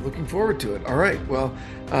 Ooh, looking forward to it. All right. Well,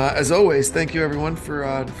 as always, thank you everyone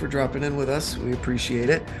for dropping in with us. We appreciate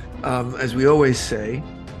it. As we always say,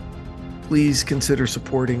 please consider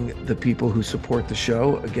supporting the people who support the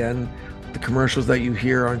show. Again, the commercials that you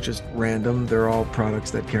hear aren't just random. They're all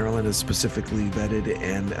products that Carolyn has specifically vetted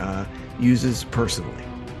and uses personally.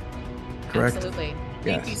 Correct? Absolutely.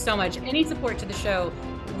 Thank you so much. Any support to the show,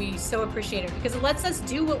 we so appreciate it because it lets us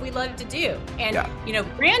do what we love to do. And, you know,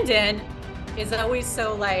 Brandon is always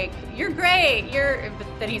so like, you're great. But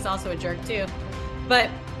then he's also a jerk too. But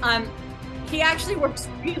he actually works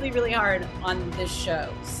really, really hard on this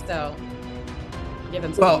show. So give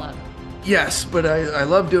him some love. Yes, but I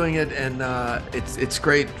love doing it, and it's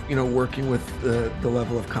great, you know, working with the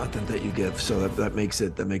level of content that you give. So that makes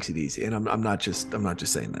it easy. And I'm not just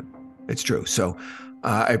saying that. It's true. So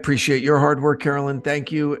I appreciate your hard work, Carolyn.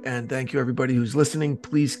 Thank you, and thank you everybody who's listening.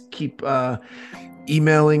 Please keep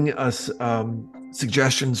emailing us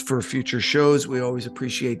suggestions for future shows. We always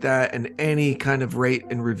appreciate that, and any kind of rate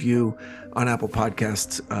and review on Apple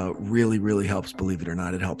Podcasts really, really helps. Believe it or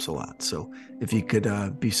not, it helps a lot. So if you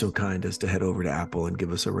could be so kind as to head over to Apple and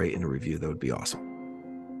give us a rate and a review, that would be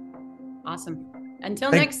awesome. Awesome.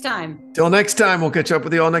 Until next time. Till next time, we'll catch up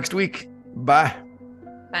with you all next week. Bye.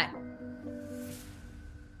 Bye.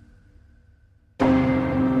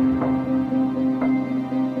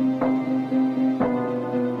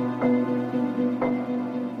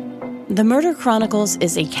 The Murder Chronicles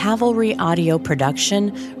is a Cavalry audio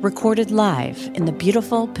production recorded live in the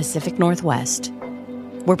beautiful Pacific Northwest.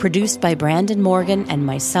 We're produced by Brandon Morgan and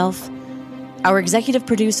myself. Our executive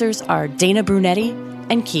producers are Dana Brunetti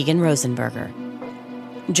and Keegan Rosenberger.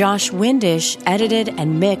 Josh Windish edited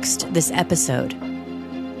and mixed this episode.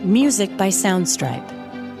 Music by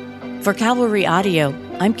Soundstripe. For Cavalry Audio,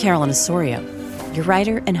 I'm Carolyn Osorio, your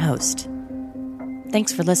writer and host.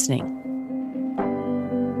 Thanks for listening.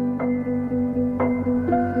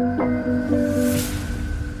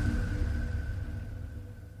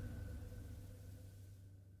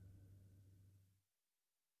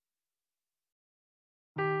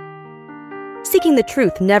 Seeking the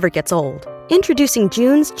truth never gets old. Introducing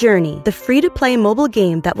June's Journey, the free-to-play mobile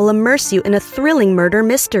game that will immerse you in a thrilling murder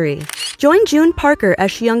mystery. Join June Parker as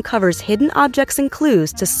she uncovers hidden objects and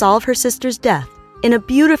clues to solve her sister's death in a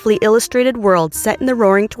beautifully illustrated world set in the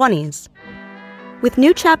Roaring '20s. With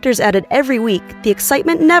new chapters added every week, the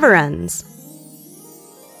excitement never ends.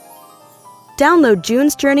 Download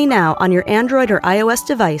June's Journey now on your Android or iOS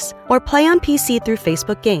device or play on PC through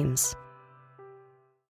Facebook Games.